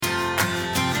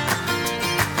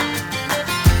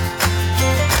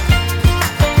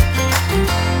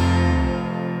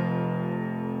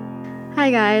Hi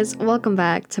guys, welcome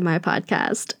back to my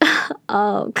podcast.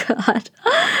 Oh god,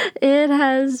 it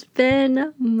has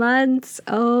been months.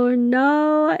 Oh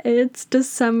no, it's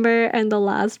December and the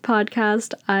last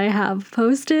podcast I have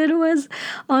posted was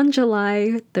on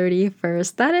July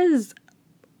 31st. That is,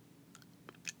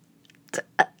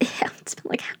 it's been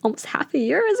like almost half a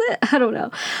year, is it? I don't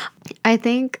know. I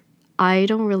think I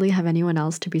don't really have anyone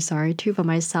else to be sorry to but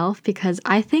myself, because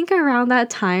I think around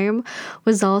that time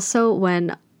was also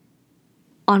when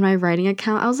on my writing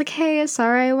account, I was like, hey,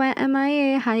 sorry I went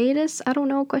MIA, hiatus, I don't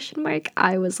know, question mark.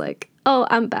 I was like, oh,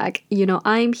 I'm back.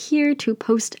 I'm here to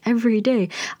post every day.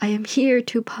 I am here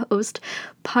to post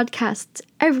podcasts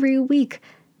every week.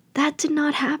 That did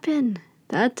not happen.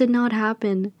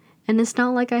 And it's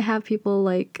not like I have people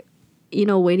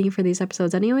waiting for these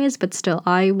episodes anyways, but still,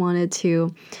 I wanted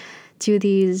to do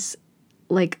these,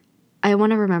 I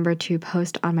want to remember to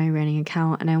post on my writing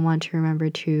account, and I want to remember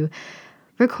to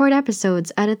record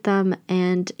episodes, edit them,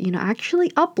 and, actually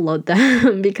upload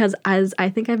them because, as I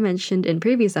think I've mentioned in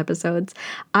previous episodes,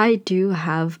 I do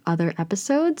have other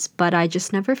episodes, but I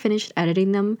just never finished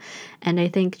editing them. And I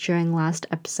think during last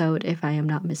episode, if I am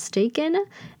not mistaken,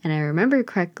 and I remember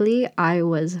correctly, I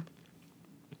was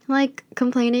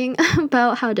complaining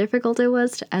about how difficult it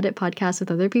was to edit podcasts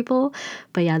with other people.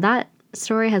 But yeah, that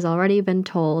story has already been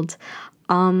told.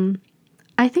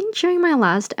 I think during my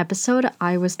last episode,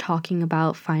 I was talking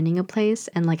about finding a place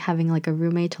and having a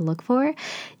roommate to look for.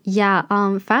 Yeah,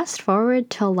 fast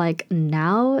forward till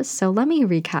now. So let me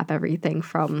recap everything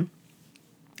from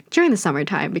during the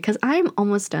summertime, because I'm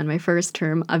almost done my first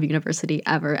term of university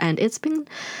ever, and it's been,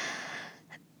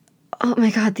 oh my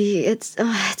god,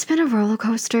 it's been a roller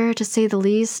coaster to say the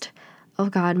least. Oh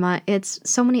god, it's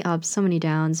so many ups, so many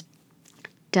downs.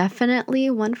 Definitely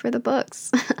one for the books.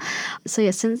 So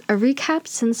yeah, since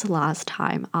the last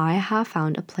time, I have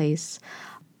found a place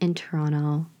in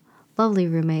Toronto. Lovely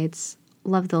roommates,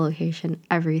 love the location,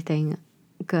 everything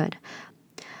good.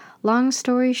 Long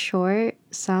story short,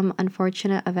 some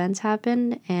unfortunate events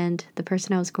happened, and the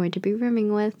person I was going to be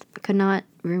rooming with could not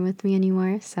room with me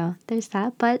anymore, so there's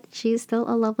that, but she's still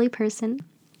a lovely person.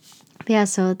 Yeah,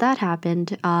 so that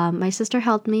happened. My sister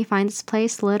helped me find this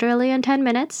place literally in 10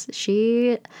 minutes.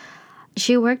 She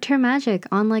worked her magic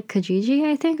on Kijiji,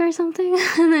 I think, or something.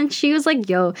 And then she was like,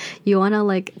 yo, you want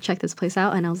to check this place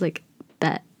out? And I was like,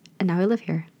 bet. And now I live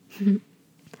here.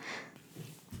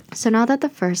 So now that the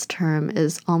first term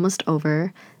is almost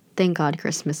over, thank God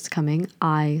Christmas is coming.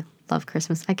 I love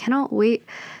Christmas. I cannot wait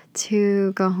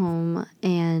to go home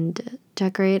and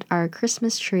decorate our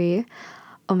Christmas tree.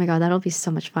 Oh my God, that'll be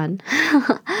so much fun.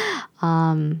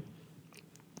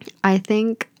 I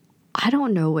think I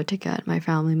don't know what to get my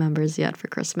family members yet for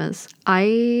Christmas.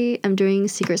 I am doing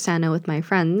Secret Santa with my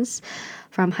friends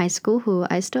from high school who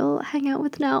I still hang out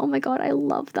with now. Oh my god, I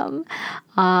love them.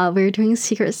 We're doing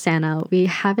Secret Santa. We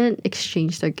haven't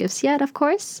exchanged their gifts yet, of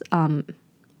course,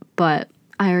 but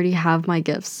I already have my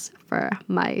gifts for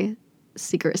my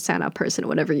Secret Santa person,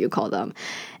 whatever you call them.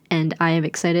 And I am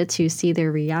excited to see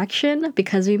their reaction,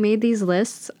 because we made these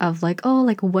lists of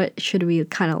what should we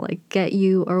kind of get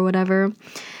you or whatever.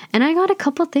 And I got a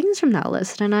couple things from that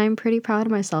list, and I'm pretty proud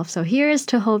of myself. So here's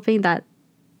to hoping that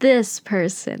this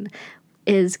person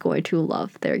is going to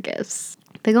love their gifts.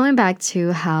 But going back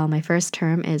to how my first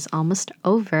term is almost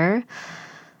over.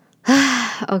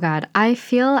 Oh God, I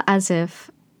feel as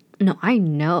if, no, I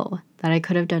know that I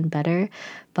could have done better,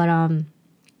 but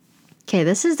okay,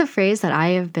 this is the phrase that I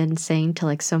have been saying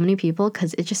to so many people,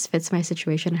 because it just fits my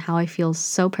situation and how I feel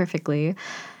so perfectly.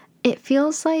 It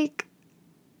feels like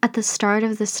at the start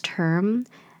of this term,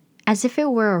 as if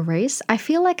it were a race. I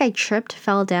feel like I tripped,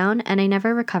 fell down, and I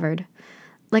never recovered.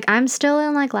 I'm still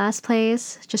in last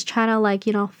place, just trying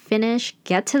to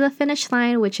get to the finish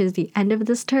line, which is the end of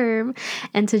this term,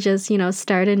 and to just,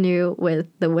 start anew with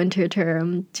the winter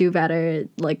term, do better.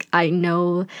 I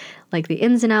know the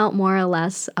ins and out more or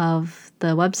less of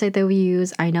the website that we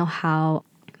use. I know how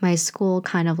my school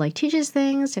kind of teaches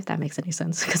things, if that makes any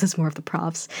sense, because it's more of the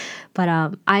profs. But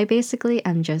I basically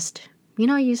am just,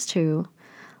 used to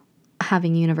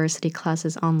having university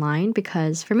classes online,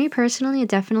 because for me personally, it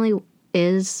definitely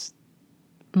is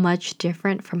much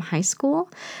different from high school,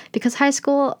 because high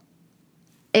school,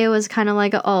 it was kind of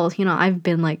I've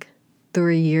been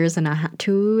 3 years and a half,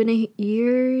 2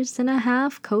 years and a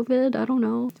half, COVID, I don't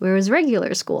know, where it was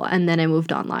regular school, and then I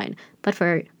moved online. But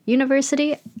for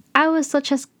university, I was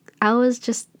just,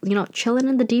 chilling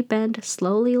in the deep end,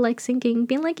 slowly sinking,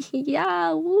 being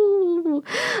yeah, woo.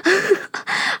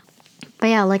 But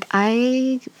yeah,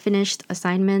 I finished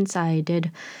assignments, I did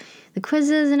the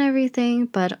quizzes and everything,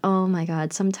 but oh my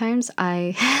god, sometimes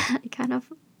I kind of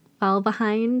fell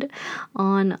behind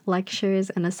on lectures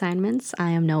and assignments.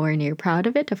 I am nowhere near proud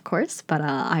of it, of course, but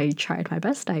I tried my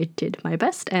best. I did my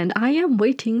best, and I am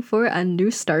waiting for a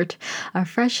new start, a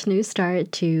fresh new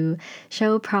start to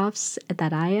show profs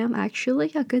that I am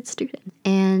actually a good student.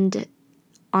 And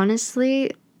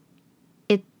honestly,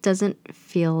 it doesn't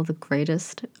feel the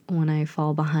greatest when I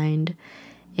fall behind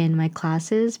in my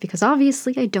classes, because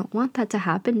obviously I don't want that to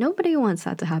happen. Nobody wants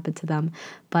that to happen to them,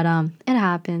 but it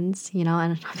happens,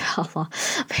 and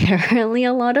apparently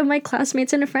a lot of my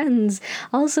classmates and friends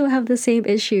also have the same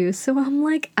issue. So I'm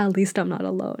like, at least I'm not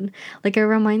alone. Like, it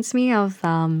reminds me of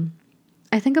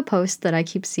I think a post that I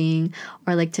keep seeing,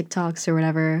 or like TikToks or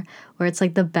whatever, where it's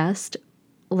like the best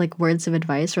like words of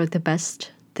advice, or like the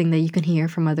best thing that you can hear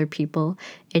from other people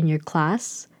in your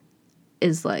class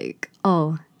is like,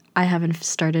 oh, I haven't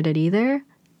started it either.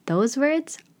 Those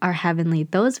words are heavenly.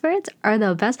 Those words are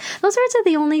the best. Those words are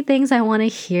the only things I want to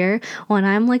hear when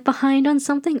I'm like behind on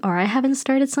something, or I haven't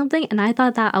started something. And I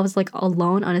thought that I was like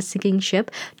alone on a sinking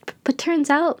ship, but turns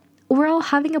out we're all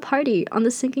having a party on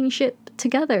the sinking ship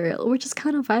together. We're just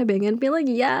kind of vibing and being like,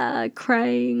 yeah,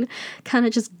 crying, kind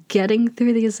of just getting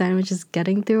through the assignment, just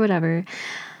getting through whatever.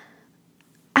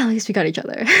 At least we got each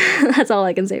other. That's all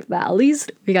I can say for that. At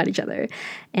least we got each other,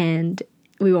 and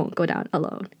we won't go down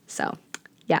alone. So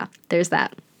yeah, there's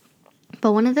that.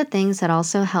 But one of the things that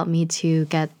also helped me to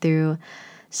get through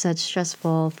such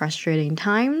stressful, frustrating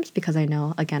times, because I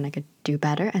know, again, I could do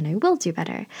better and I will do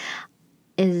better,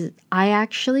 is I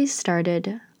actually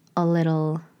started a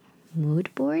little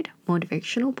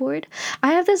motivational board.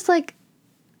 I have this like,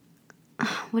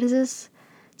 what is this?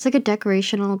 It's like a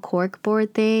decorational cork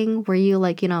board thing where you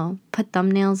like, put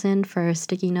thumbnails in for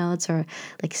sticky notes or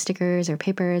like stickers or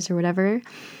papers or whatever.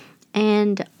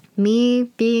 And me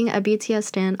being a BTS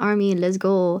stan, ARMY, let's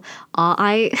go.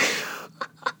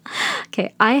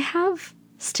 Okay, I have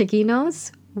sticky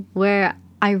notes where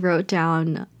I wrote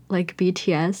down like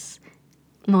BTS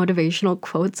motivational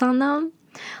quotes on them.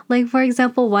 Like, for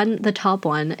example, the top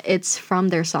one, it's from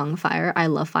their song Fire. I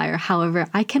love Fire. However,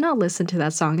 I cannot listen to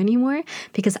that song anymore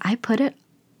because I put it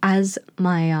as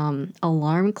my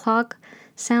alarm clock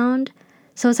sound.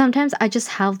 So sometimes I just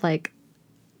have like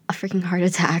a freaking heart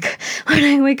attack when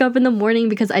I wake up in the morning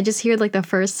because I just hear like the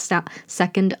first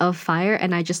second of Fire,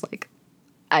 and I just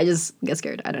get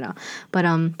scared. I don't know. But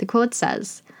the quote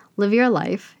says, "Live your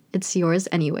life. It's yours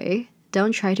anyway.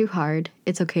 Don't try too hard.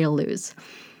 It's okay to lose."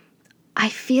 I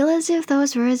feel as if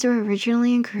those words were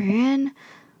originally in Korean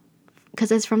because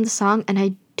it's from the song, and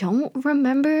I don't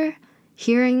remember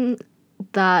hearing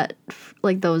that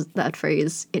that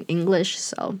phrase in English,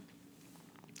 so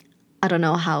I don't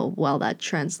know how well that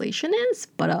translation is,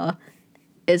 but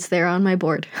it's there on my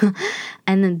board.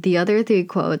 And then the other three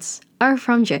quotes are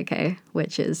from JK,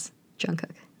 which is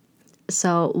Jungkook.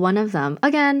 So one of them,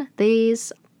 again,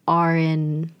 these are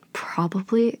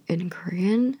probably in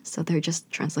Korean, so they're just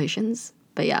translations.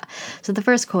 But yeah, so the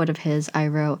first quote of his, I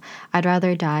wrote, "I'd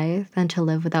rather die than to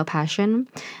live without passion."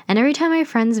 And every time my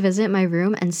friends visit my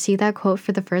room and see that quote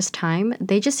for the first time,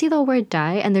 they just see the word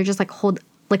die and they're just like, hold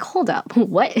up,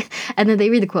 what? And then they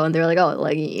read the quote and they're like, oh,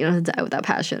 like, die without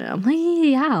passion. And I'm like,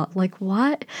 yeah, like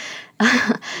what?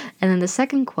 And then the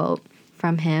second quote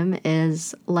from him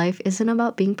is, "Life isn't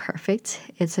about being perfect.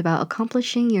 It's about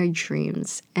accomplishing your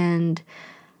dreams." And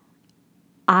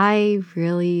I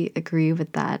really agree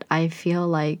with that. I feel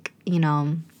like,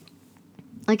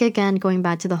 like again, going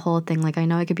back to the whole thing, like I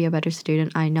know I could be a better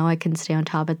student. I know I can stay on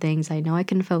top of things. I know I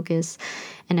can focus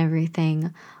and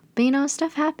everything. But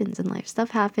stuff happens in life.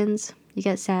 Stuff happens. You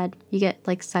get sad. You get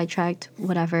like sidetracked,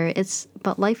 whatever.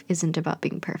 But life isn't about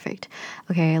being perfect.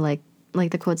 Okay, like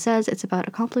the quote says, it's about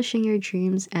accomplishing your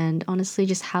dreams and honestly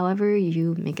just however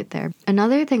you make it there.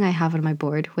 Another thing I have on my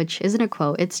board, which isn't a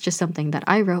quote, it's just something that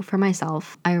I wrote for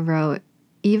myself. I wrote,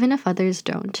 "Even if others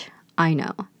don't, I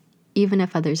know. Even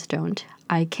if others don't,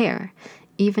 I care.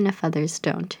 Even if others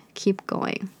don't, keep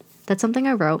going." That's something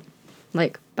I wrote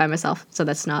like by myself, so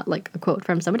that's not like a quote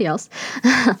from somebody else.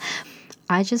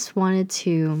 I just wanted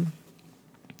to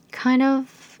kind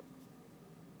of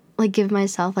like give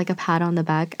myself like a pat on the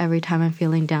back every time I'm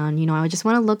feeling down. I would just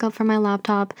want to look up from my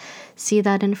laptop, see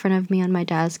that in front of me on my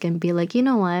desk and be like, you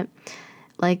know what?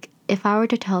 Like if I were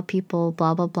to tell people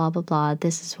blah, blah, blah, blah, blah,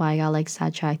 this is why I got like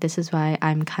sidetracked, this is why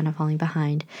I'm kind of falling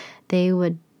behind,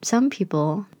 some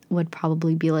people would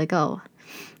probably be like, oh,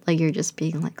 like you're just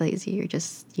being like lazy. You're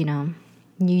just, you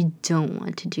don't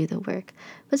want to do the work.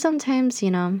 But sometimes,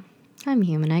 I'm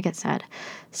human. I get sad.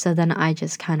 So then I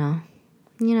just kind of,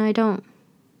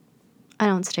 I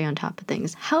don't stay on top of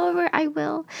things. However, I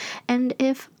will. And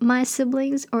if my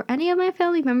siblings or any of my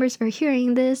family members are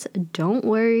hearing this, don't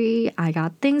worry. I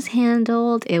got things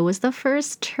handled. It was the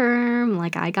first term.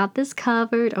 Like, I got this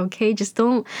covered. Okay, just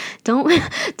don't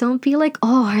don't be like,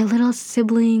 oh, our little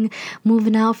sibling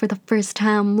moving out for the first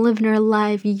time, living her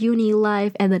life, uni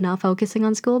life, and then not focusing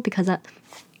on school, because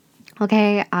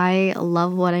okay, I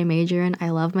love what I major in.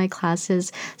 I love my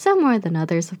classes, some more than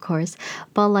others, of course.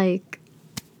 But like,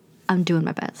 I'm doing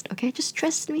my best, okay? Just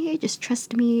trust me. Just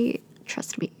trust me.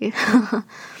 Trust me.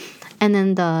 And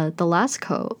then the last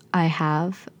quote I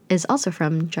have is also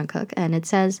from Jungkook, and it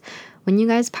says, "When you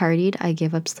guys partied, I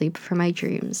gave up sleep for my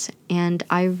dreams." And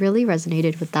I really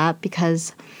resonated with that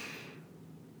because,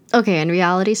 okay, in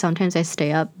reality, sometimes I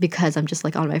stay up because I'm just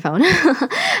like on my phone.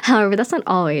 However, that's not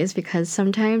always, because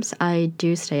sometimes I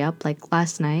do stay up. Like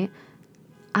last night,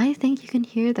 I think you can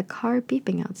hear the car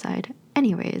beeping outside.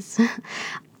 Anyways,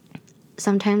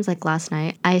 sometimes like last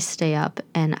night, I stay up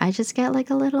and I just get like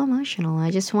a little emotional. I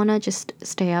just want to just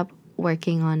stay up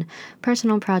working on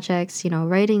personal projects,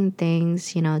 writing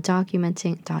things,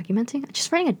 documenting,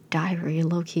 just writing a diary,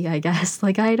 low key, I guess.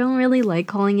 Like, I don't really like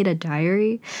calling it a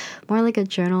diary, more like a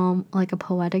journal, like a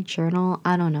poetic journal.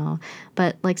 I don't know.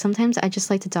 But like sometimes I just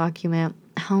like to document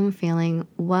how I'm feeling,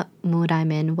 what mood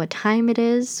I'm in, what time it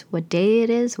is, what day it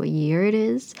is, what year it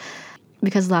is.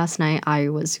 Because last night I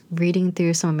was reading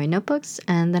through some of my notebooks,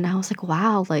 and then I was like,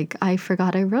 wow, like I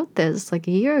forgot I wrote this like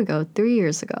a year ago, 3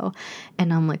 years ago.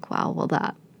 And I'm like, wow, well,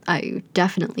 that I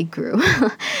definitely grew.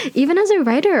 Even as a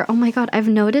writer, oh my God, I've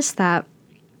noticed that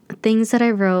things that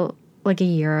I wrote like a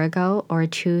year ago or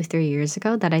 2, 3 years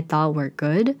ago that I thought were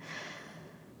good,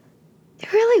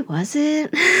 it really wasn't.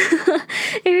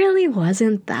 It really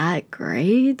wasn't that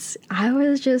great. I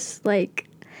was just like,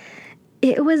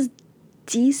 it was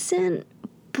decent,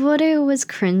 but it was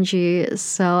cringy.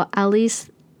 So at least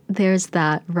there's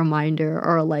that reminder,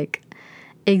 or like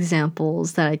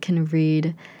examples that I can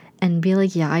read and be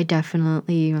like, yeah, I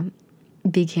definitely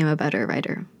became a better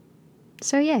writer.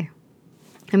 So yeah.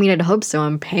 I mean, I'd hope so.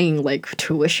 I'm paying like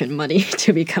tuition money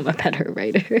to become a better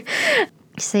writer.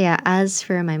 So yeah, as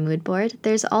for my mood board,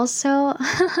 there's also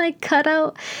I cut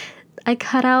out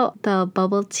the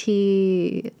bubble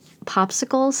tea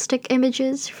popsicle stick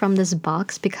images from this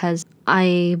box because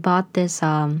I bought this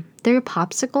they're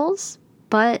popsicles,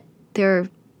 but they're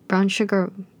brown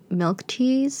sugar milk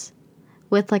teas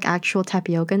with like actual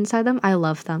tapioca inside them. I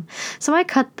love them. So I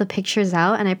cut the pictures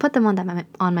out and I put them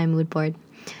on my mood board.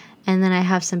 And then I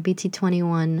have some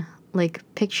BT21 like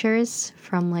pictures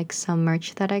from like some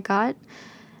merch that I got.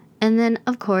 And then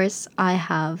of course I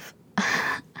have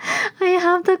I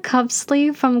have the cup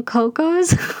sleeve from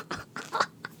Coco's.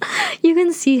 You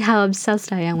can see how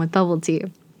obsessed I am with bubble tea.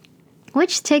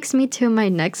 Which takes me to my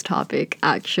next topic,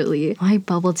 actually. My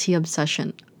bubble tea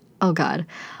obsession. Oh God.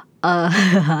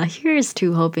 Here's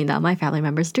to hoping that my family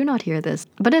members do not hear this.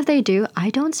 But if they do, I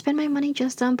don't spend my money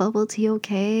just on bubble tea,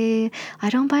 okay?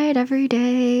 I don't buy it every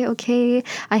day, okay?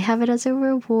 I have it as a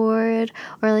reward.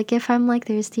 Or like if I'm like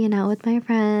thirsty and out with my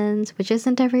friends, which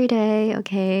isn't every day,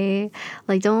 okay?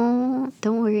 Like don't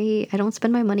worry. I don't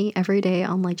spend my money every day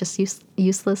on like just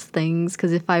useless things.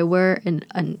 Because if I were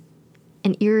an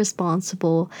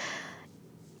irresponsible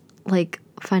like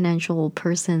financial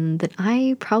person, then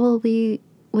I probably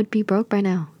would be broke by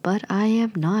now, but I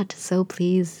am not. So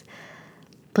please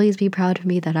be proud of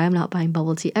me that I'm not buying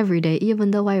bubble tea every day,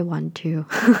 even though I want to.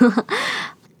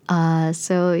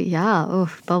 So yeah,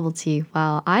 bubble tea.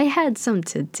 Wow, I had some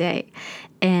today,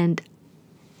 and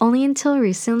only until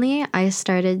recently I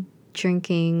started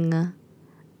drinking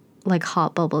like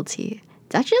hot bubble tea.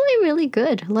 It's actually really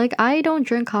good. Like, I don't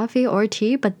drink coffee or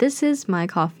tea, but this is my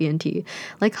coffee and tea.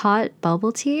 Like hot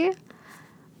bubble tea,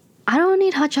 I don't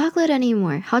need hot chocolate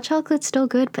anymore. Hot chocolate's still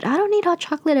good, but I don't need hot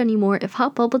chocolate anymore if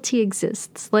hot bubble tea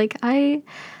exists. Like, I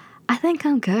think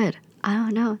I'm good. I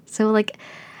don't know. So like,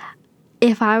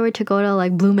 if I were to go to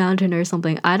like Blue Mountain or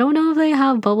something, I don't know if they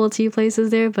have bubble tea places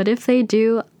there, but if they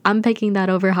do, I'm picking that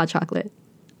over hot chocolate.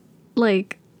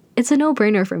 Like, it's a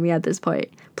no-brainer for me at this point.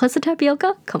 Plus the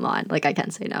tapioca? Come on, like I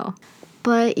can't say no.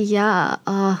 But yeah,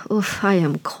 I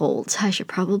am cold. I should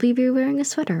probably be wearing a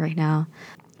sweater right now.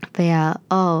 But yeah,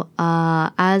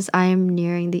 as I'm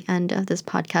nearing the end of this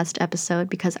podcast episode,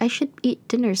 because I should eat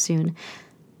dinner soon.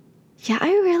 Yeah, I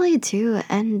really do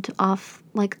end off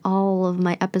like all of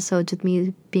my episodes with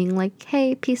me being like,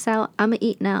 hey, peace out, I'ma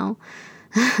eat now.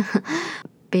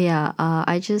 But yeah,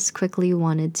 I just quickly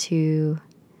wanted to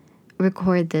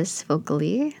record this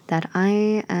vocally that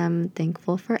I am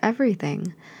thankful for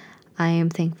everything. I am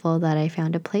thankful that I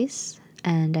found a place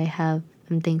and I have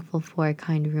I'm thankful for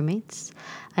kind roommates.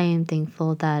 I am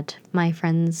thankful that my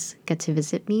friends get to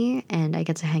visit me and I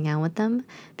get to hang out with them,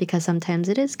 because sometimes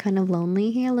it is kind of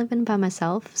lonely here living by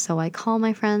myself. So I call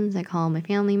my friends, I call my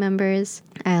family members.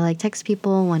 I like text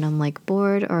people when I'm like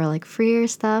bored or like free or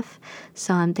stuff.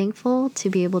 So I'm thankful to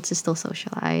be able to still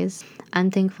socialize.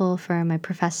 I'm thankful for my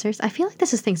professors. I feel like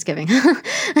this is Thanksgiving.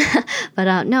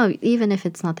 But no, even if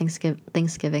it's not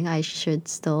Thanksgiving, I should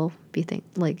still be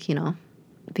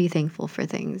be thankful for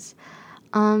things.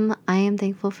 I am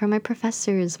thankful for my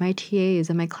professors, my TAs,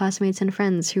 and my classmates and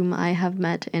friends whom I have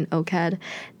met in OCAD.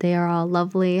 They are all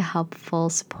lovely, helpful,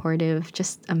 supportive,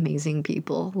 just amazing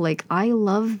people. Like,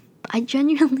 I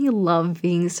genuinely love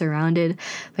being surrounded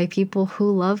by people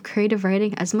who love creative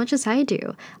writing as much as I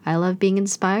do. I love being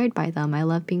inspired by them. I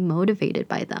love being motivated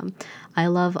by them. I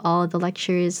love all the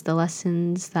lectures, the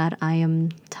lessons that I am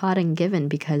taught and given,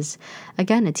 because,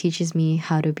 again, it teaches me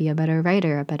how to be a better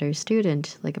writer, a better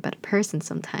student, like a better person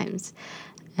sometimes.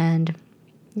 And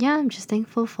yeah, I'm just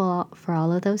thankful for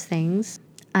all of those things.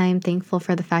 I'm thankful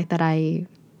for the fact that I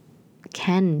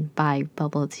can buy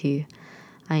bubble tea.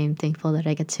 I am thankful that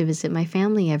I get to visit my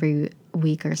family every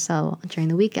week or so during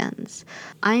the weekends.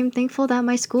 I'm thankful that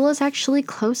my school is actually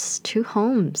close to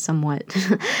home somewhat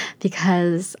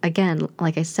because, again,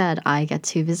 like I said, I get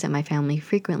to visit my family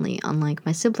frequently, unlike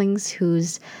my siblings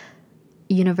whose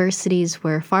universities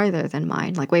were farther than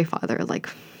mine, like way farther, like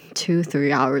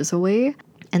 2-3 hours away.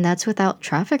 And that's without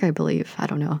traffic, I believe. I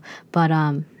don't know. But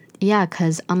yeah,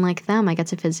 because unlike them, I get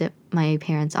to visit my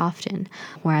parents often.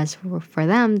 Whereas for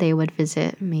them, they would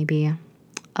visit maybe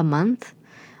a month,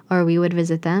 or we would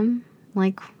visit them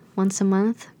like once a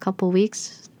month, a couple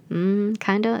weeks.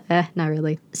 Kind of. Not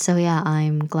really. So yeah,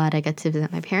 I'm glad I get to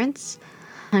visit my parents.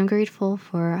 I'm grateful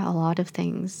for a lot of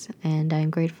things, and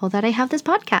I'm grateful that I have this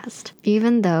podcast.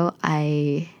 Even though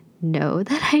I know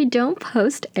that I don't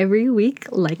post every week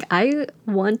like I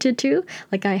wanted to,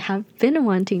 like I have been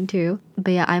wanting to.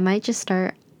 But yeah, I might just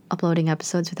start uploading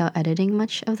episodes without editing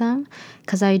much of them,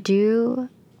 because I do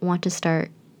want to start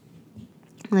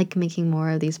like making more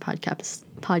of these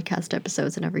podcast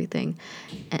episodes and everything,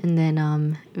 and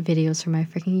then videos for my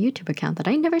freaking YouTube account that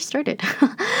I never started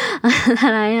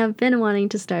that I have been wanting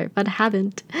to start but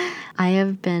haven't. I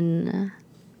have been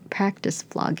practice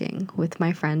vlogging with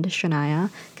my friend Shania,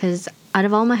 because out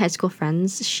of all my high school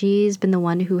friends, she's been the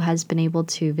one who has been able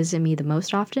to visit me the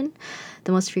most often,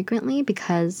 the most frequently,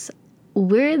 because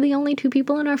we're the only two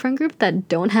people in our friend group that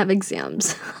don't have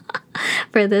exams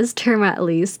for this term at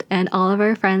least, and all of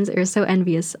our friends are so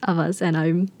envious of us, and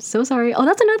I'm so sorry. Oh,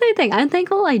 that's another thing. I'm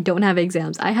thankful I don't have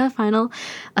exams. I have final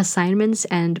assignments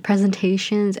and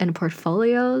presentations and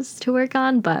portfolios to work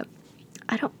on, but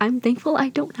I'm thankful I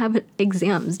don't have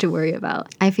exams to worry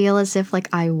about. I feel as if like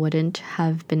I wouldn't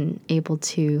have been able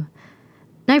to.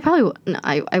 No, I probably would. No,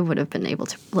 I would have been able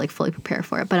to like fully prepare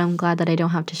for it, but I'm glad that I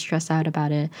don't have to stress out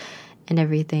about it and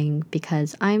everything,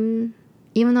 because even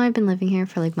though I've been living here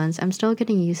for like months, I'm still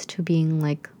getting used to being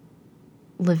like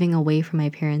living away from my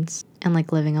parents and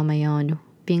like living on my own.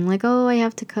 Being like, oh, I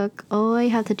have to cook. Oh, I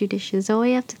have to do dishes. Oh, I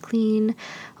have to clean.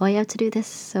 Oh, I have to do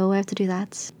this. Oh, I have to do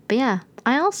that. But yeah,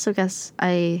 I also guess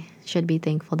I should be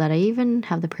thankful that I even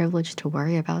have the privilege to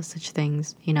worry about such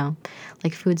things,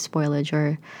 like food spoilage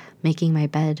or making my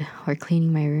bed or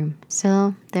cleaning my room.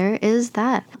 So there is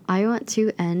that. I want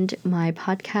to end my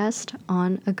podcast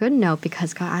on a good note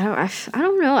because God, I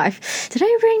don't know. Did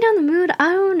I bring down the mood?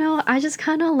 I don't know. I just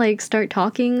kind of like start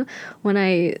talking when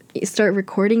I start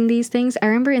recording these things. I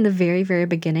remember in the very, very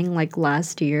beginning, like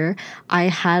last year, I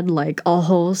had like a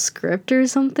whole script or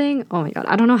something. Oh my God.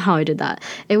 I don't know how I did that.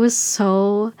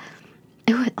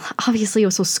 Obviously it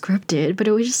was so scripted, but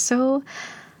it was just so,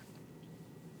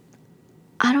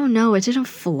 I don't know, it didn't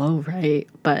flow right.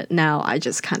 But now I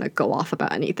just kind of go off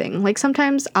about anything. Like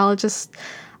sometimes I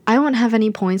won't have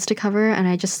any points to cover and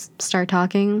I just start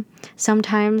talking.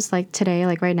 Sometimes, like today,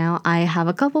 like right now, I have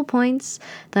a couple points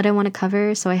that I want to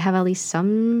cover, so I have at least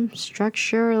some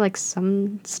structure, like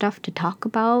some stuff to talk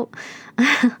about.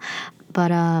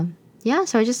 But yeah,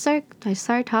 so I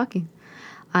started talking.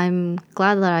 I'm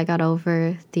glad that I got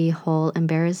over the whole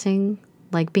embarrassing,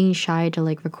 like being shy to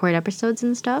like record episodes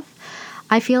and stuff.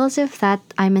 I feel as if that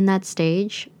I'm in that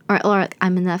stage or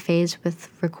I'm in that phase with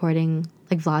recording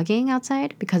like vlogging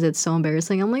outside because it's so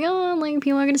embarrassing. I'm like, oh, like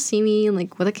people are gonna see me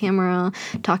like with a camera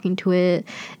talking to it.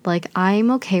 Like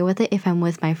I'm okay with it if I'm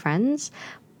with my friends,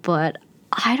 but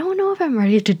I don't know if I'm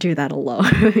ready to do that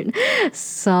alone.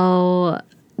 So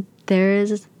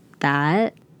there's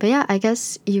that. But yeah, I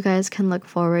guess you guys can look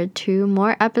forward to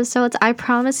more episodes. I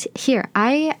promise here,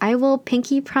 I will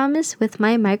pinky promise with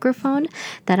my microphone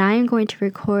that I am going to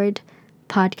record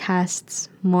podcasts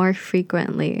more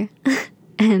frequently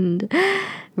and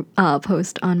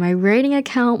post on my writing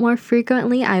account more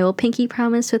frequently. I will pinky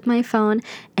promise with my phone,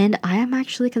 and I am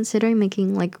actually considering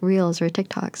making like reels or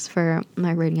TikToks for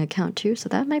my writing account too, so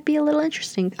that might be a little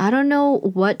interesting. I don't know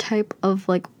what type of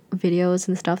like videos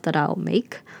and stuff that I'll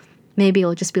make. Maybe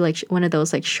it'll just be like one of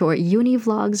those like short uni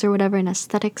vlogs or whatever, and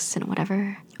aesthetics and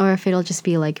whatever. Or if it'll just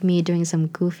be like me doing some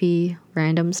goofy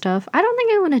random stuff. I don't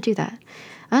think I want to do that.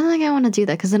 I don't think I want to do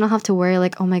that because then I'll have to worry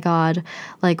like, oh my god,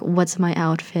 like what's my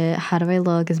outfit? How do I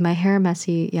look? Is my hair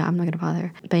messy? Yeah, I'm not gonna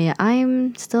bother. But yeah,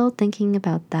 I'm still thinking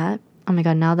about that. Oh my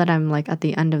god, now that I'm like at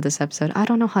the end of this episode, I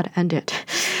don't know how to end it.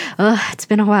 Ugh, it's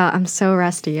been a while. I'm so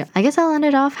rusty. I guess I'll end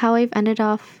it off how I've ended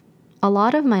off a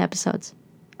lot of my episodes.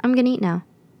 I'm gonna eat now.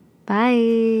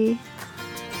 Bye.